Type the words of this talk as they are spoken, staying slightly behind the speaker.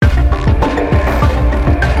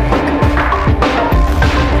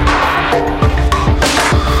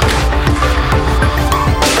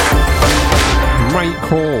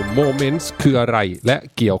Moments คืออะไรและ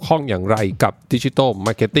เกี่ยวข้องอย่างไรกับ Digital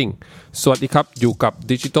Marketing สวัสดีครับอยู่กับ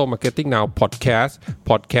Digital Marketing Now Podcast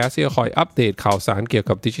ที่จะคอยอัปเดตข่าวสารเกี่ยว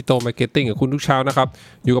กับ Digital Marketing กับคุณทุกเช้านะครับ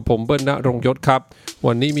อยู่กับผมเบิ้ลณรงค์ยศครับ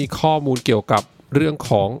วันนี้มีข้อมูลเกี่ยวกับเรื่อง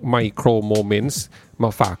ของ Micro Moments มา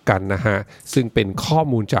ฝากกันนะฮะซึ่งเป็นข้อ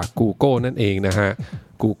มูลจาก Google นั่นเองนะฮะ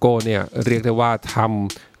Google เนี่ยเรียกได้ว่าท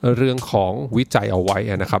ำเรื่องของวิจัยเอาไว้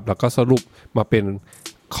นะครับแล้วก็สรุปมาเป็น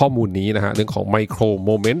ข้อมูลนี้นะฮะเรื่องของ Micro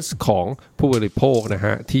Moments ของผู้บริโภคนะฮ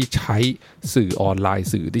ะที่ใช้สื่อออนไลน์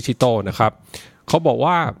สื่อดิจิทัลนะครับเขาบอก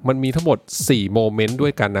ว่ามันมีทั้งหมด4โมเมนต์ด้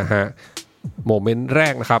วยกันนะฮะโมเมนต์แร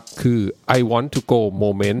กนะครับคือ I want to go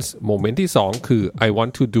moments โมเมนต์ที่2คือ I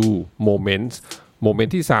want to do moments โมเมน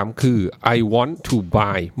ต์ที่3คือ I want to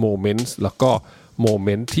buy moments แล้วก็โมเม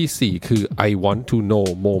นต์ที่4คือ I want to know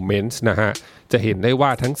moments นะฮะจะเห็นได้ว่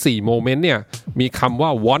าทั้ง4โมเมนต์เนี่ยมีคำว่า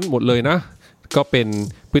want หมดเลยนะก็เป็น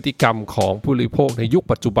พฤติกรรมของผู้บริโภคในยุค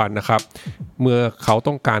ปัจจุบันนะครับเมื่อเขา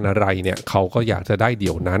ต้องการอะไรเนี่ยเขาก็อยากจะได้เ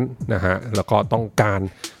ดี๋ยวนั้นนะฮะแล้วก็ต้องการ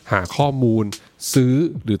หาข้อมูลซื้อ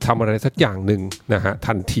หรือทำอะไรสักอย่างหนึ่งนะฮะ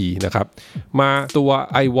ทันทีนะครับมาตัว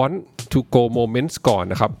I want to go moments ก่อน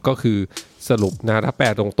นะครับก็คือสรุปนะถ้าแปล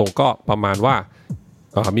ตรงๆก็ประมาณว่า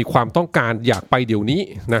มีความต้องการอยากไปเดี๋ยวนี้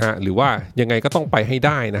นะฮะหรือว่ายังไงก็ต้องไปให้ไ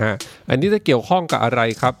ด้นะฮะอันนี้จะเกี่ยวข้องกับอะไร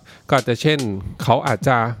ครับก็อาจจะเช่นเขาอาจ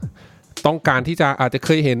จะต้องการที่จะอาจจะเค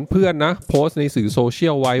ยเห็นเพื่อนนะโพสต์ในสื่อโซเชี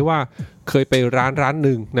ยลไว้ว่าเคยไปร้านห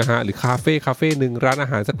นึ่งนะฮะหรือคาเฟ่หนึ่งร้านอา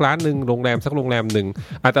หารสักร้านหนึ่งโรงแรมสักโรงแรมหนึ่ง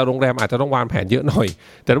อาจจะโรงแรมอาจจะต้องวางแผนเยอะหน่อย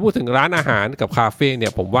แต่ถ้าพูดถึงร้านอาหารกับคาเฟ่เนี่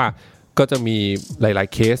ยผมว่าก็จะมีหลาย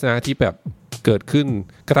ๆเคสนะที่แบบเกิดขึ้น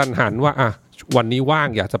กระทันหันว่าวันนี้ว่าง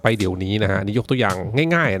อยากจะไปเดี๋ยวนี้นะฮะนี่ยกตัวอย่าง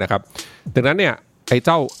ง่ายๆนะครับดังนั้นเนี่ยไอ้เ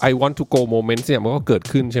จ้า I want to go moments เนี่ยมันก็เกิด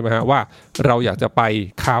ขึ้นใช่ไหมฮะว่าเราอยากจะไป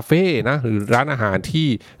คาเฟ่นะหรือร้านอาหารที่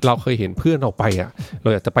เราเคยเห็นเพื่อนเราไปเรา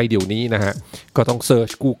อยากจะไปเดี๋ยวนี้นะฮะก็ต้องเซิร์ช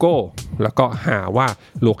Google แล้วก็หาว่า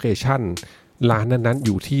โลเคชั่นร้านนั้นๆอ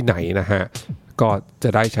ยู่ที่ไหนนะฮะก็จะ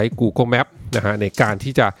ได้ใช้ Google Map นะฮะในการ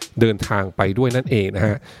ที่จะเดินทางไปด้วยนั่นเองนะฮ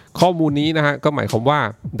ะข้อมูลนี้นะฮะก็หมายความว่า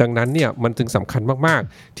ดังนั้นเนี่ยมันจึงสำคัญมาก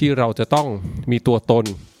ๆที่เราจะต้องมีตัวตน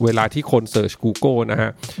เวลาที่คนเสิร์ช Google นะฮะ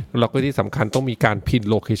แล้วก็ที่สำคัญต้องมีการพิน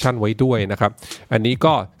โลเคชันไว้ด้วยนะครับอันนี้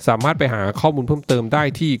ก็สามารถไปหาข้อมูลเพิ่มเติมได้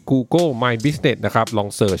ที่ Google My Business นะครับลอง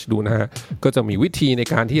เสิร์ชดูนะฮะก็จะมีวิธีใน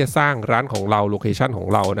การที่จะสร้างร้านของเราโลเคชันของ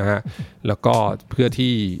เรานะฮะแล้วก็เพื่อ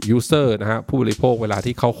ที่ User นะฮะผู้บริโภคเวลา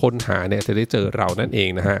ที่เขาค้นหาเนี่ยจะได้เจอเรานั่นเอง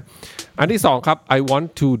นะฮะอันที่2ครับ I want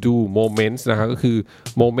to do moments นะฮะก็คือ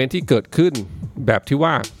โมเมนต์ที่เกิดขึ้นแบบที่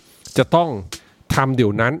ว่าจะต้องทำเดี๋ย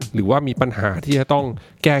วนั้นหรือว่ามีปัญหาที่จะต้อง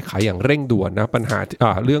แก้ไขอย่างเร่งด่วนนะปัญหา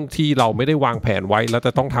เรื่องที่เราไม่ได้วางแผนไว้แล้วจ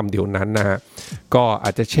ะต้องทำเดี๋ยวนั้นนะฮะก็อ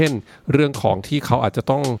าจจะเช่นเรื่องของที่เขาอาจจะ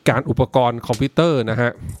ต้องการอุปกรณ์คอมพิวเตอร์นะฮ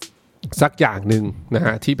ะสักอย่างหนึ่งนะฮ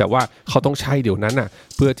ะที่แบบว่าเขาต้องใช้เดี๋ยวนั้น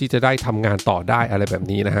เพื่อที่จะได้ทำงานต่อได้อะไรแบบ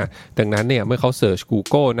นี้นะฮะดังนั้นเนี่ยเมื่อเขาเสิร์ช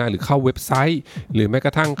Google นะหรือเข้าเว็บไซต์หรือแม้ก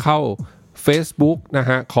ระทั่งเข้า Facebook นะ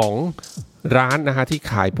ฮะของร้านนะฮะที่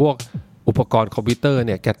ขายพวกอุปกรณ์คอมพิวเตอร์เ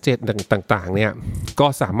นี่ยแกดเจ็ตต่างๆเนี่ยก็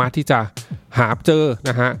สามารถที่จะหาเจอ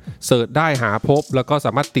นะฮะเสิร์ชได้หาพบแล้วก็ส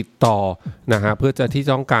ามารถติดต่อนะฮะเพื่อจะที่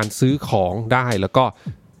ต้องการซื้อของได้แล้วก็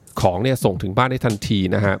ของเนี่ยส่งถึงบ้านได้ทันที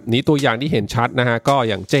นะฮะนี้ตัวอย่างที่เห็นชัดนะฮะก็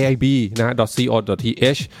อย่าง JIB นะฮะ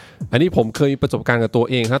 .co.th อันนี้ผมเคยมีประสบการณ์กับตัว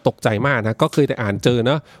เองตกใจมากนะก็เคยแต่อ่านเจอ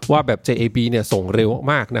นะว่าแบบ JIB เนี่ยส่งเร็ว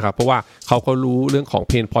มากนะครับเพราะว่าเขาก็รู้เรื่องของเ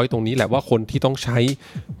พนพอยต์ตรงนี้แหละว่าคนที่ต้องใช้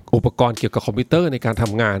อุปกรณ์เกี่ยวกับคอมพิวเตอร์ในการท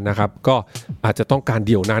ำงานนะครับก็อาจจะต้องการเ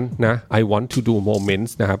ดี๋ยวนั้นนะ I want to do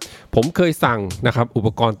moments นะครับผมเคยสั่งนะครับอุป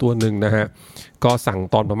กรณ์ตัวหนึ่งนะฮะก็สั่ง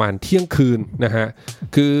ตอนประมาณเที่ยงคืนนะฮะ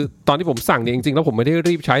คือตอนที่ผมสั่งเนี่ยจริงๆแล้วผมไม่ได้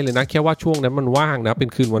รีบใช้เลยนะแค่ว่าช่วงนั้นมันว่างนะเป็น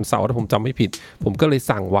คืนวันเสาร์ถ้าผมจำไม่ผิดผมก็เลย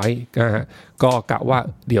สั่งไว้นะฮะก็กะว่า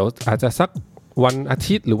เดี๋ยวอาจจะสักวันอา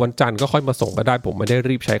ทิตย์หรือวันจันทร์ก็ค่อยมาส่งก็ได้ผมไม่ได้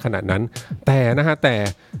รีบใช้ขนาดนั้นแต่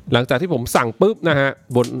หลังจากที่ผมสั่งปุ๊บนะฮะ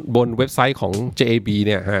บนเว็บไซต์ของ JAB เ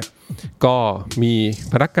นี่ยฮะก็มี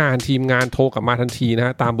พนักงานทีมงานโทรกลับมาทันทีนะฮ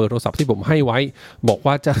ะตามเบอร์โทรศัพท์ที่ผมให้ไว้บอก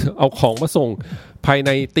ว่าจะเอาของมาส่งภายใน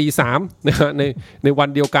 3:00 นนะฮะในวัน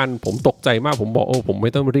เดียวกันผมตกใจมากผมบอกผมไ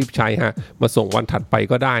ม่ต้องรีบใช้ฮะมาส่งวันถัดไป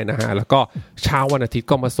ก็ได้นะฮะแล้วก็เช้าวันอาทิตย์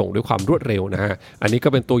ก็มาส่งด้วยความรวดเร็วนะฮะอันนี้ก็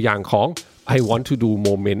เป็นตัวอย่างของI want to do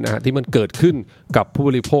moment นะฮะที่มันเกิดขึ้นกับผู้บ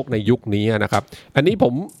ริโภคในยุคนี้นะครับอันนี้ผ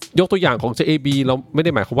มยกตัวอย่างของ JAB เราไม่ไ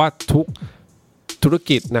ด้หมายความว่าทุกธุร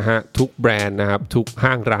กิจนะฮะทุกแบรนด์นะครับทุก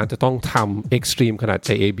ห้างร้านจะต้องทำ Extreme ขนาด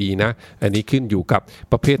JAB นะอันนี้ขึ้นอยู่กับ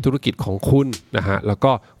ประเภทธุรกิจของคุณนะฮะแล้ว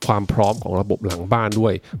ก็ความพร้อมของระบบหลังบ้านด้ว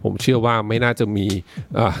ยผมเชื่อว่าไม่น่าจะมี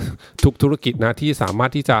ทุกธุรกิจนะที่สามาร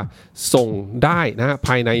ถที่จะส่งได้นะภ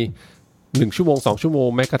ายใน 1ชั่วโมง2ชั่วโมง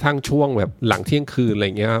แม้กระทั่งช่วงแบบหลังเที่ยงคืนอะไร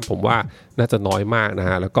เงี้ยผมว่าน่าจะน้อยมากนะ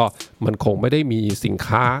ฮะแล้วก็มันคงไม่ได้มีสิน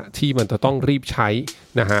ค้าที่มันจะต้องรีบใช้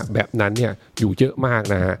นะฮะแบบนั้นเนี่ยอยู่เยอะมาก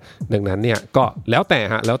นะฮะดังนั้นเนี่ยก็แล้วแ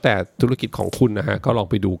ต่ธุรกิจของคุณนะฮะก็ลอง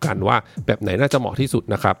ไปดูกันว่าแบบไหนน่าจะเหมาะที่สุด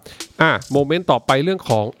นะครับโมเมนต์ต่อไปเรื่อง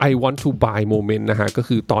ของ I want to buy moment นะฮะก็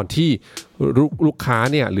คือตอนที่ลูกค้า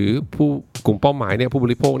เนี่ยหรือผู้กลุ่มเป้าหมายเนี่ยผู้บ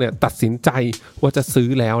ริโภคเนี่ยตัดสินใจว่าจะซื้อ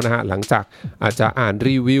แล้วนะฮะหลังจากอาจจะอ่าน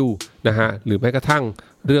รีวิวนะฮะหรือแม้กระทั่ง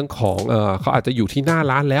เรื่องของเขาอาจจะอยู่ที่หน้า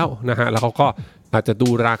ร้านแล้วนะฮะแล้วเขาก็อาจจะดู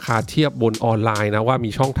ราคาเทียบบนออนไลน์นะว่ามี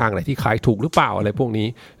ช่องทางไหนที่ขายถูกหรือเปล่าอะไรพวกนี้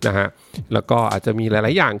นะฮะแล้วก็อาจจะมีหล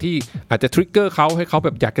ายๆอย่างที่อาจจะทริกเกอร์เขาให้เขาแบ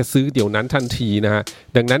บอยากจะซื้อเดี๋ยวนั้นทันทีนะฮะ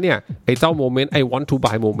ดังนั้นเนี่ยไอ้เจ้าโมเมนต์ I want to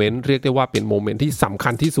buy moment เรียกได้ว่าเป็นโมเมนต์ที่สำคั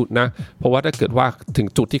ญที่สุดนะเพราะว่าถ้าเกิดว่าถึง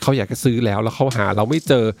จุดที่เขาอยากจะซื้อแล้วเขาหาเราไม่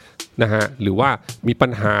เจอนะฮะหรือว่ามีปั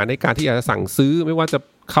ญหาในการที่อยากจะสั่งซื้อไม่ว่าจะ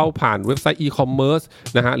เข้าผ่านเว็บไซต์อีคอมเมิร์ซ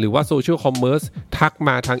นะฮะหรือว่าโซเชียลคอมเมิร์ซทักม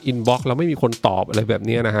าทางอินบ็อกซ์แล้วไม่มีคนตอบอะไรแบบ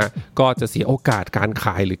นี้นะฮะก็จะเสียโอกาสการข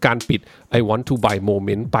ายหรือการปิด I want to buy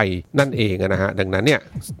moment ไปนั่นเองนะฮะดังนั้นเนี่ย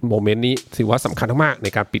โมเมนต์นี้ถือว่าสำคัญมากใน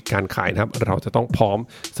การปิดการขายนะครับเราจะต้องพร้อม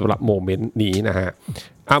สำหรับโมเมนต์นี้นะฮะ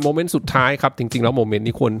โมเมนต์สุดท้ายครับจริงๆแล้วโมเมนต์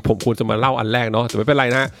นี้ผมควรจะมาเล่าอันแรกเนาะแต่ไม่เป็นไร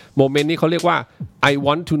นะโมเมนต์นี้เขาเรียกว่า I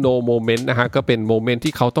want to know moment นะฮะก็เป็นโมเมนต์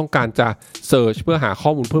ที่เขาต้องการจะเสิร์ชเพื่อหาข้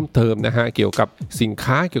อมูลเพิ่มเติมนะฮะเกี่ยวกับสิน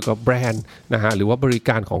ค้าเกี่ยวกับแบรนด์นะฮะหรือว่าบริก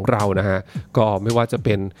ารของเรานะฮะก็ไม่ว่าจะเ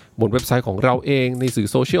ป็นบนเว็บไซต์ของเราเองในสื่อ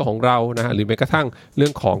โซเชียลของเรานะฮะหรือแม้กระทั่งเรื่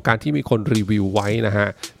องของการที่มีคนรีวิวไว้นะฮะ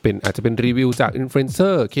เป็นอาจจะเป็นรีวิวจากอินฟลูเอนเซ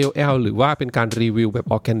อร์ KOL หรือว่าเป็นการรีวิวแบบ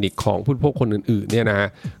ออร์แกนิกของผู้บริโภคคนอื่นๆเนี่ยนะฮะ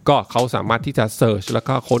ก็เขาสามารถที่จะเสิร์ชแล้ว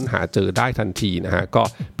ก็ค้นหาเจอได้ทันทีนะฮะก็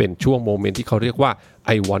เป็นช่วงโมเมนต์ที่เขาเรียกว่า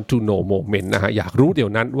I want to know moment นะฮะอยากรู้เดี๋ย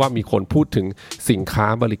วนั้นว่ามีคนพูดถึงสินค้า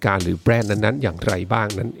บริการหรือแบรนด์นั้นๆอย่างไรบ้าง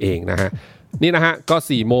นั่นเองนะฮะนี่นะฮะก็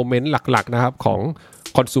4โมเมนต์หลักๆนะครับของ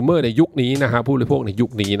คอน sumer ในยุคนี้นะฮะผู้บริโภคในยุ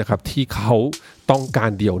คนี้นะครับที่เขาต้องกา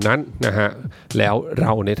รเดี๋ยวนั้นนะฮะแล้วเร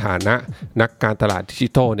าในฐานะนักการตลาดดิจิ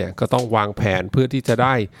ทัลเนี่ยก็ต้องวางแผนเพื่อที่จะไ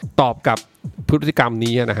ด้ตอบกับพฤติกรรม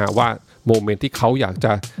นี้นะฮะว่าโมเมนต์ที่เขาอยากจ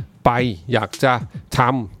ะไปอยากจะท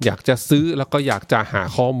ำอยากจะซื้อแล้วก็อยากจะหา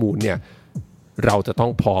ข้อมูลเนี่ยเราจะต้อ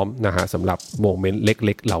งพร้อมนะฮะสำหรับโมเมนต์เ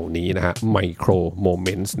ล็กๆเหล่านี้นะฮะไมโครโมเม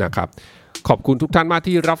นต์นะครับขอบคุณทุกท่านมาก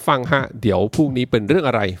ที่รับฟังฮะเดี๋ยวพรุ่งนี้เป็นเรื่อง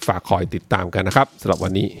อะไรฝากคอยติดตามกันนะครับสำหรับวั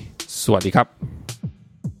นนี้สวัสดีครับ